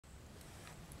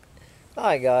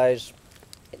Hi guys,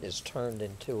 it has turned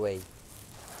into a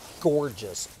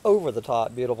gorgeous,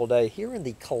 over-the-top beautiful day here in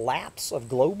the collapse of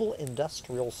global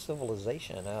industrial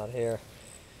civilization out here.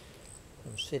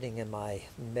 I'm sitting in my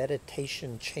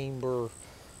meditation chamber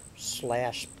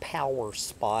slash power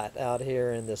spot out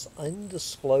here in this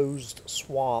undisclosed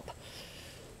swamp.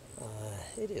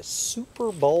 It is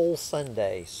Super Bowl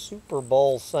Sunday,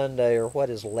 or what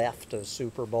is left of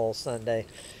Super Bowl Sunday.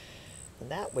 And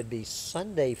that would be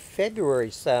Sunday, February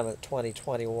 7th,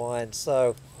 2021.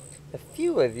 So a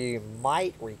few of you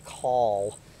might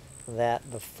recall that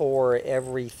before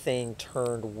everything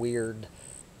turned weird,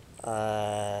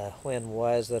 when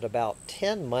was it? About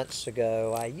 10 months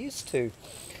ago, I used to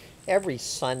every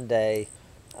Sunday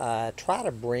try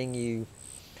to bring you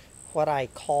what I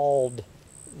called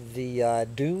the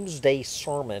Doomsday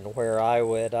Sermon, where I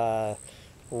would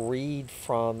read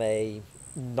from a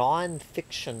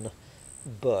nonfiction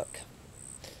book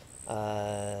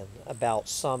about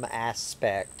some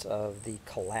aspect of the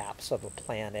collapse of a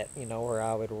planet, where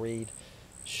I would read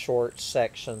short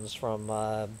sections from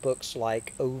books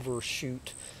like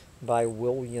Overshoot by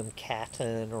William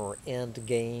Catton or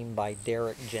Endgame by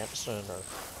Derek Jensen or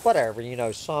whatever,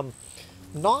 some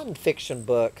nonfiction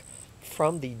book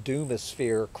from the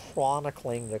Doomosphere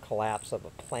chronicling the collapse of a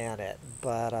planet.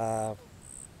 But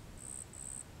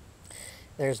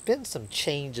there's been some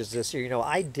changes this year.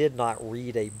 I did not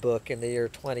read a book in the year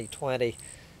 2020.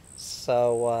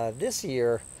 So this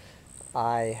year,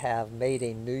 I have made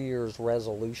a New Year's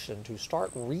resolution to start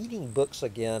reading books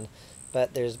again.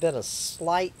 But there's been a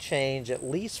slight change, at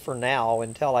least for now,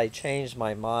 until I change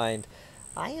my mind.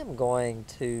 I am going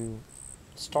to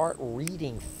start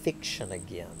reading fiction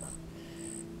again.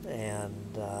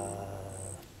 And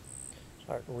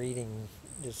start reading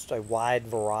just a wide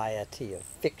variety of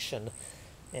fiction.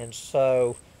 And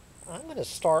so I'm going to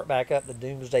start back up the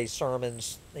Doomsday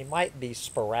Sermons. They might be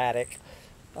sporadic,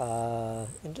 and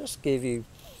just give you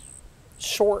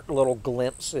short little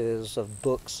glimpses of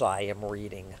books I am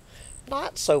reading.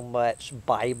 Not so much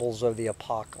Bibles of the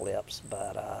Apocalypse,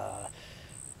 but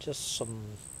just some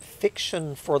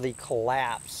fiction for the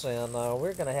collapse. And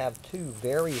we're going to have two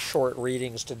very short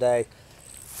readings today.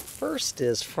 First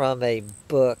is from a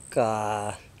book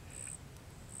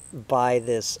by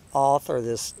this author,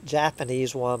 this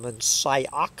Japanese woman,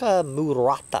 Sayaka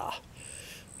Murata,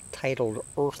 titled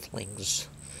Earthlings.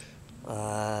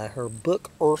 Her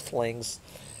book, Earthlings,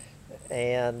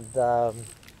 and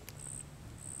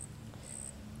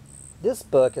this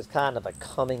book is kind of a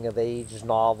coming-of-age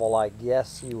novel, I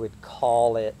guess you would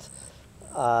call it,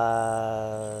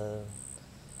 about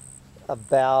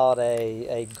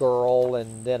a girl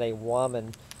and then a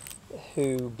woman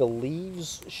who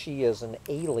believes she is an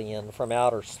alien from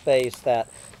outer space, that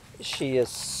she is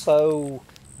so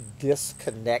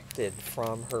disconnected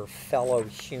from her fellow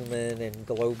human and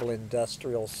global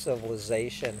industrial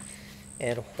civilization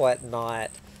and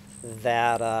whatnot,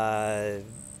 that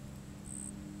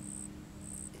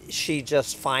she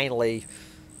just finally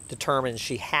determines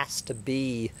she has to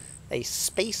be a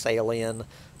space alien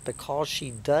because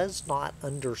she does not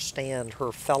understand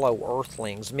her fellow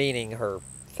Earthlings, meaning her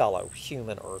fellow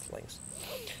human Earthlings.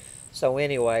 So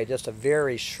anyway, just a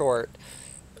very short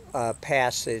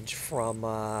passage from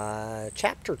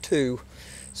chapter 2.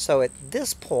 So at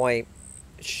this point,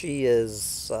 she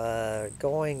is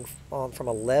going on from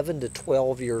 11 to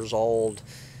 12 years old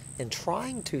and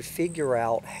trying to figure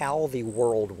out how the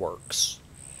world works.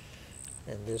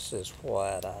 And this is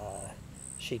what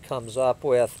she comes up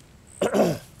with.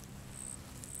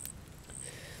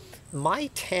 My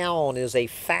town is a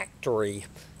factory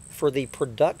for the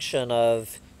production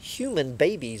of human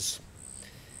babies.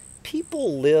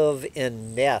 People live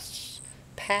in nests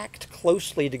packed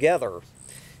closely together.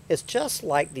 It's just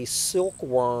like the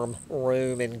silkworm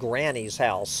room in Granny's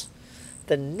house.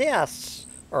 The nests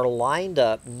are lined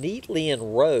up neatly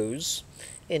in rows,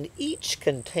 and each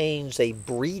contains a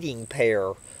breeding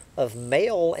pair of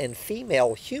male and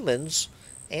female humans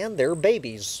and their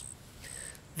babies.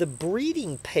 The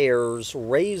breeding pairs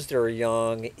raise their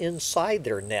young inside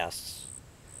their nests.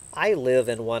 I live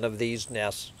in one of these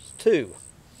nests too.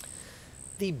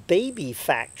 The baby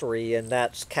factory, and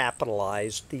that's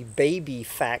capitalized, the baby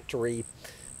factory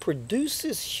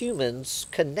produces humans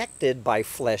connected by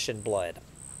flesh and blood.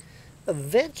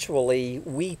 Eventually,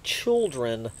 we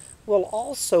children will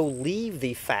also leave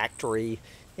the factory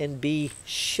and be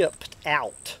shipped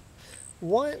out.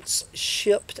 Once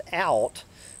shipped out,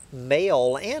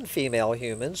 male and female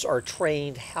humans are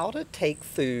trained how to take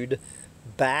food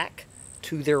back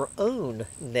to their own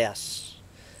nests.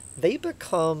 They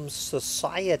become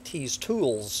society's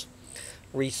tools.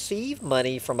 receive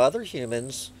money from other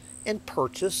humans, and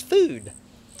purchase food.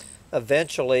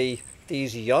 Eventually,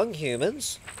 these young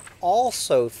humans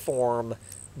also form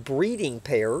breeding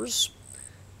pairs,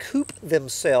 coop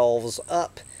themselves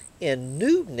up in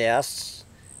new nests,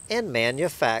 and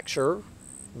manufacture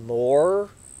more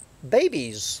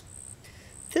babies.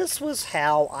 This was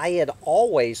how I had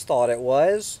always thought it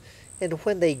was, and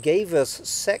when they gave us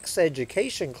sex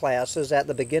education classes at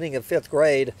the beginning of 5th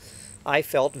grade, I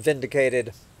felt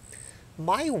vindicated.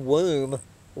 My womb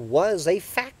was a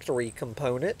factory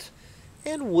component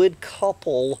and would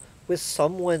couple with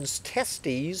someone's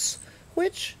testes,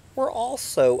 which were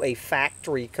also a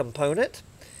factory component,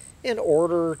 in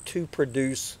order to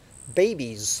produce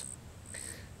babies.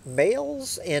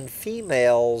 Males and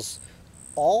females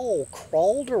all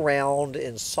crawled around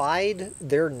inside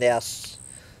their nests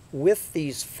with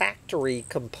these factory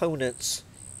components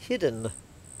hidden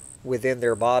within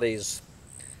their bodies.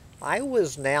 I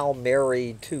was now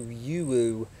married to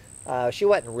Yu. She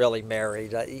wasn't really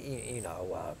married,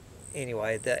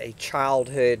 anyway, a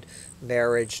childhood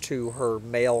marriage to her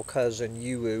male cousin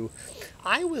Yu.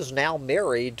 I was now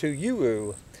married to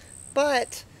Yu,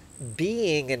 but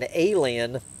being an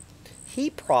alien, he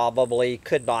probably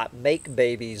could not make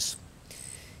babies.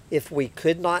 If we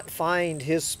could not find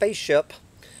his spaceship,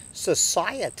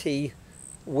 society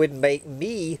would make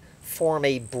me form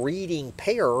a breeding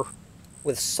pair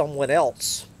with someone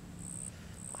else.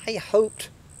 I hoped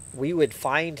we would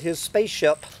find his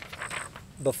spaceship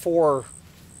before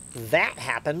that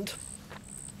happened.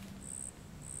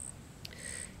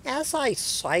 As I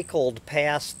cycled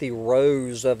past the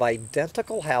rows of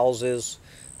identical houses,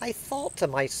 I thought to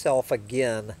myself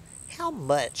again how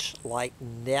much like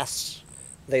nests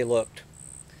they looked.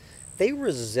 They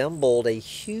resembled a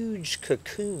huge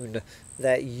cocoon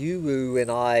that Yu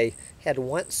and I had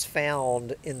once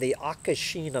found in the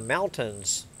Akashina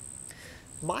Mountains.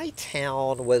 My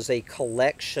town was a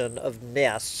collection of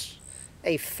nests,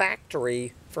 a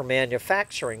factory for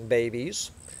manufacturing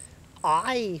babies.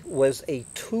 I was a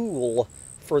tool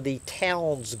for the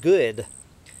town's good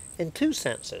in two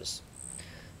senses.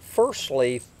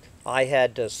 Firstly, I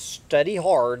had to study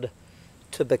hard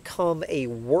to become a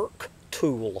work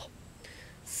tool.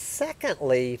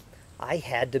 Secondly, I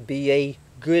had to be a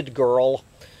good girl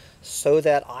so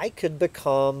that I could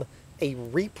become a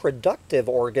reproductive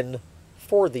organ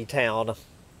for the town.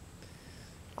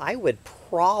 I would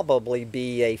probably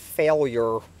be a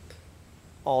failure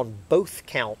on both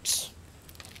counts,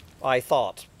 I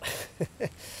thought.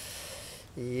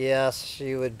 Yes,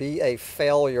 she would be a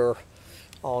failure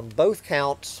on both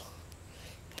counts.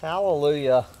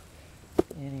 Hallelujah.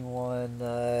 Anyone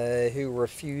who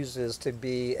refuses to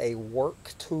be a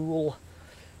work tool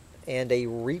and a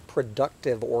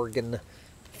reproductive organ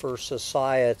for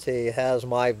society has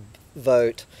my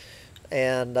vote.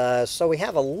 And so we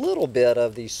have a little bit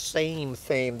of the same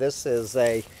theme. This is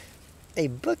a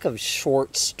book of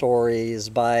short stories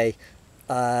by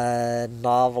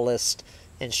novelist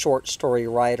and short story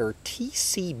writer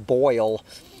T.C. Boyle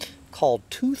called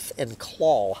Tooth and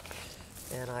Claw.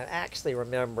 And I actually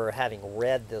remember having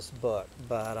read this book,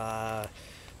 but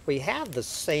we have the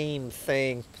same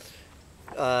thing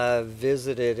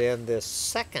visited in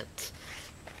this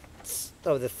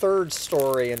the third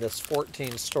story in this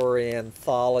 14-story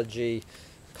anthology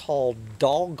called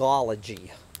Dogology.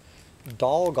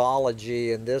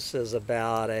 Dogology, and this is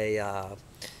about a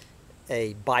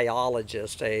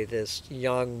biologist, this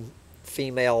young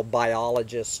female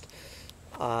biologist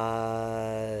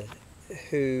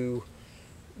who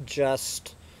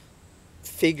just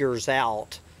figures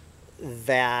out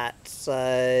that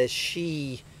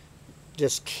she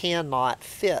just cannot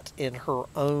fit in her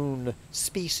own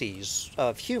species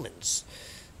of humans,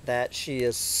 that she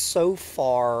is so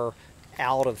far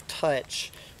out of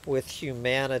touch with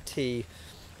humanity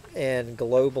and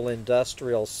global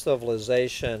industrial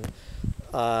civilization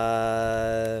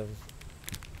that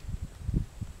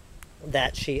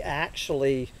she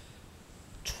actually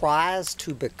tries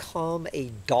to become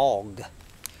a dog,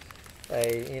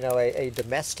 a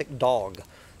domestic dog,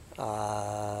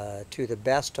 to the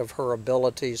best of her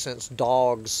ability, since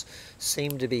dogs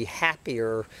seem to be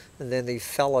happier than the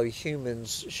fellow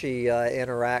humans she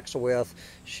interacts with.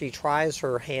 She tries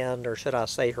her hand, or should I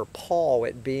say her paw,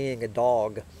 at being a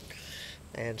dog.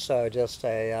 And so just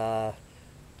a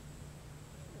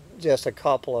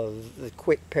couple of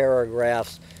quick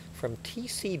paragraphs from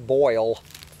T.C. Boyle,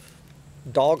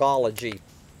 Dogology.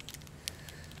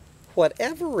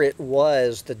 Whatever it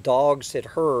was the dogs had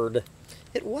heard,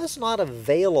 it was not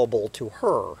available to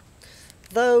her.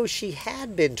 though she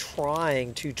had been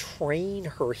trying to train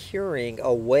her hearing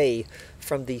away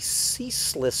from the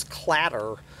ceaseless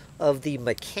clatter of the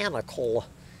mechanical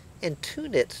and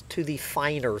tune it to the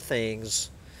finer things.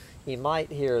 You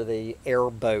might hear the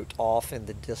airboat off in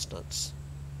the distance.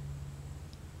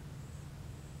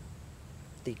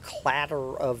 The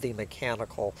clatter of the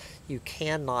mechanical. You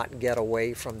cannot get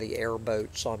away from the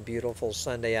airboats on beautiful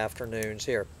Sunday afternoons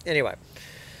here. Anyway,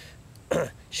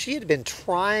 she had been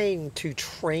trying to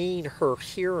train her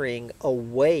hearing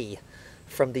away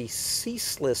from the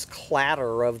ceaseless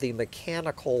clatter of the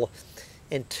mechanical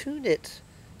and tune it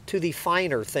to the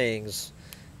finer things,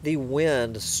 the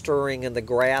wind stirring in the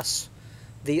grass,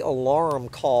 the alarm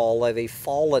call of a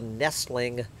fallen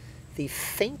nestling, the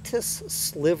faintest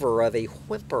sliver of a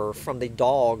whimper from the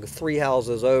dog 3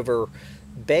 houses over,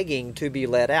 begging to be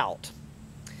let out.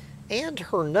 And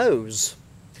her nose.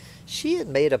 She had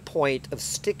made a point of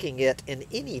sticking it in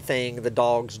anything the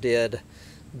dogs did,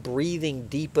 breathing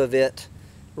deep of it,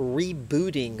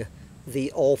 rebooting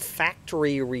the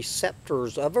olfactory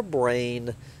receptors of a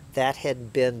brain that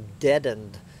had been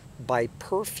deadened by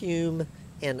perfume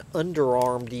and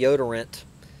underarm deodorant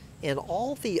and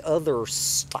all the other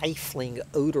stifling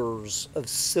odors of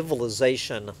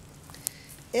civilization.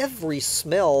 Every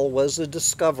smell was a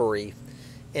discovery,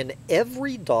 and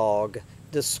every dog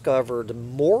discovered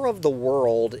more of the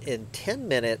world in 10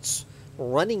 minutes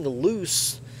running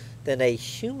loose than a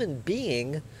human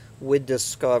being would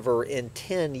discover in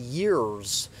 10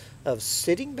 years of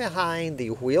sitting behind the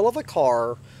wheel of a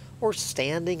car or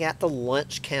standing at the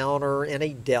lunch counter in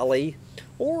a deli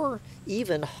or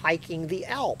even hiking the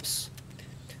Alps.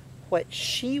 What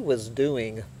she was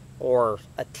doing, or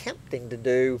attempting to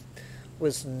do,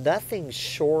 was nothing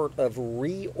short of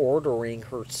reordering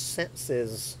her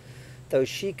senses, though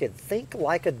she could think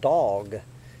like a dog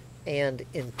and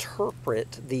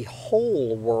interpret the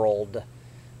whole world,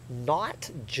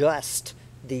 not just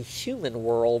the human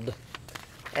world,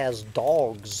 as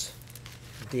dogs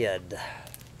did.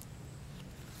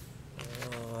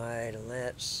 All right,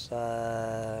 let's...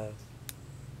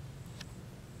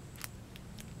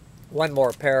 one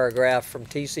more paragraph from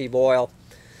T.C. Boyle.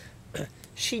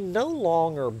 She no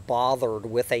longer bothered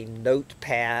with a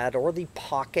notepad or the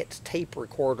pocket tape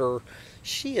recorder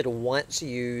she had once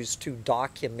used to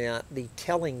document the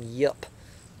telling yip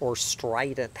or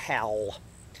strident howl.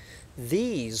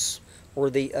 These were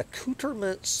the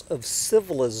accoutrements of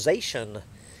civilization,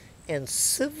 and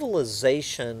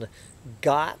civilization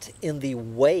got in the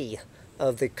way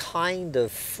of the kind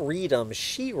of freedom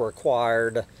she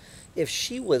required if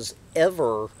she was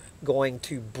ever going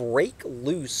to break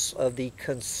loose of the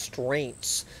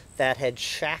constraints that had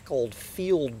shackled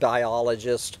field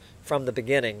biologists from the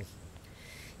beginning.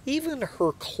 Even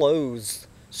her clothes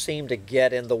seemed to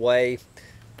get in the way,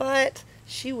 but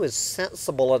she was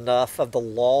sensible enough of the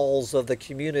laws of the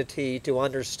community to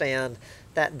understand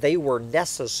that they were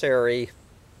necessary,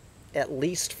 at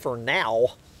least for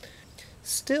now.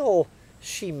 Still,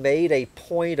 she made a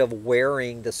point of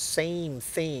wearing the same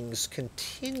things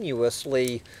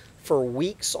continuously for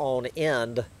weeks on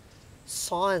end,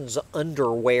 sans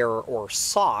underwear or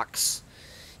socks,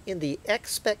 in the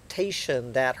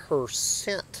expectation that her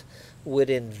scent would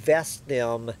invest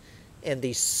them and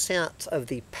the scent of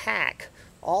the pack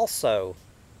also.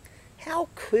 How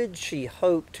could she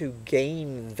hope to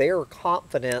gain their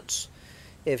confidence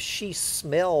if she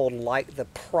smelled like the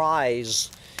prize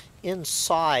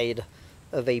inside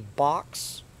of a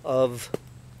box of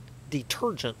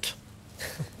detergent?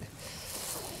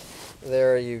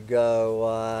 There you go.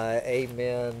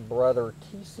 Amen, Brother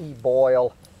T.C.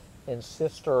 Boyle and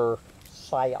Sister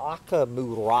Sayaka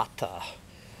Murata.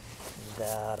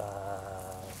 That,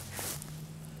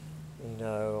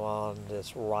 on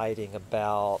this writing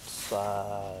about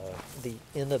the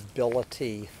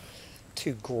inability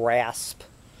to grasp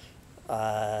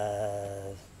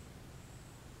the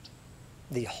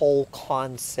whole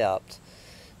concept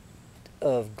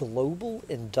of global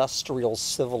industrial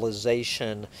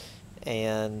civilization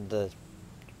and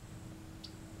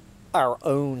our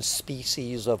own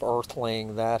species of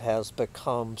Earthling that has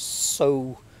become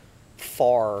so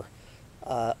far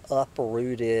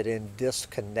uprooted and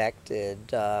disconnected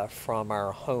from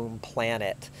our home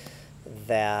planet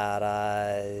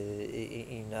that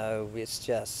it's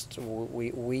just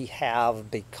we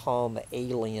have become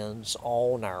aliens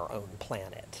on our own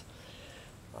planet.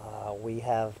 We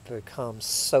have become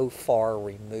so far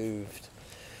removed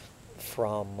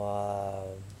from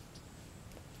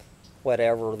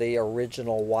whatever the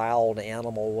original wild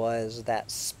animal was that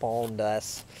spawned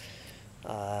us.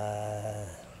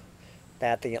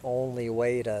 that the only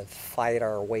way to fight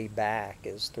our way back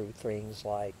is through things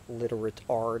like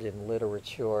art and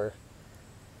literature.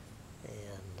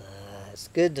 And it's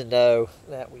good to know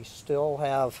that we still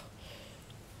have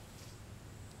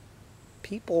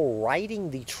people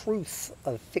writing the truth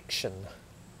of fiction.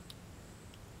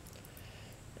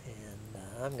 And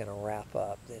I'm going to wrap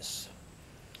up this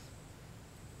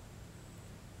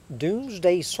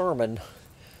doomsday sermon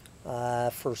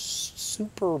for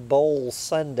Super Bowl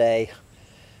Sunday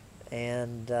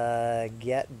and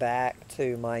get back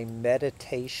to my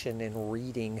meditation and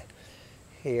reading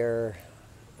here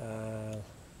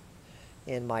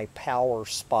in my power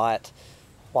spot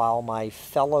while my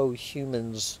fellow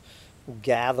humans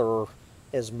gather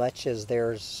as much as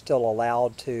they're still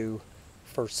allowed to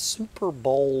for Super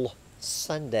Bowl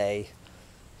Sunday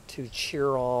to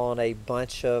cheer on a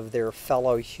bunch of their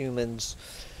fellow humans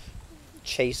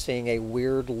chasing a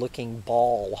weird looking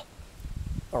ball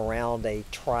around a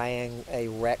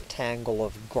rectangle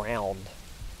of ground.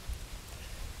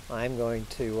 I'm going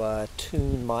to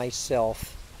tune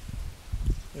myself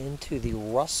into the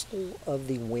rustle of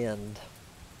the wind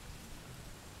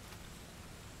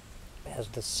as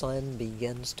the sun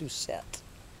begins to set.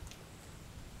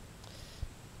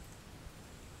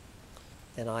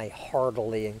 And I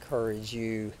heartily encourage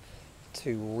you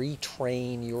to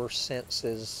retrain your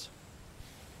senses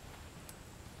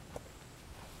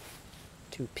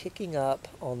to picking up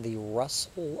on the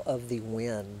rustle of the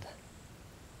wind.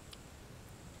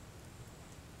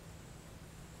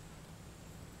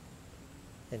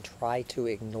 And try to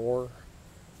ignore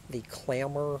the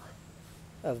clamor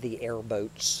of the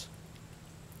airboats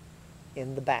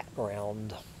in the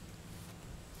background.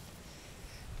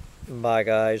 Bye,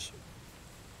 guys.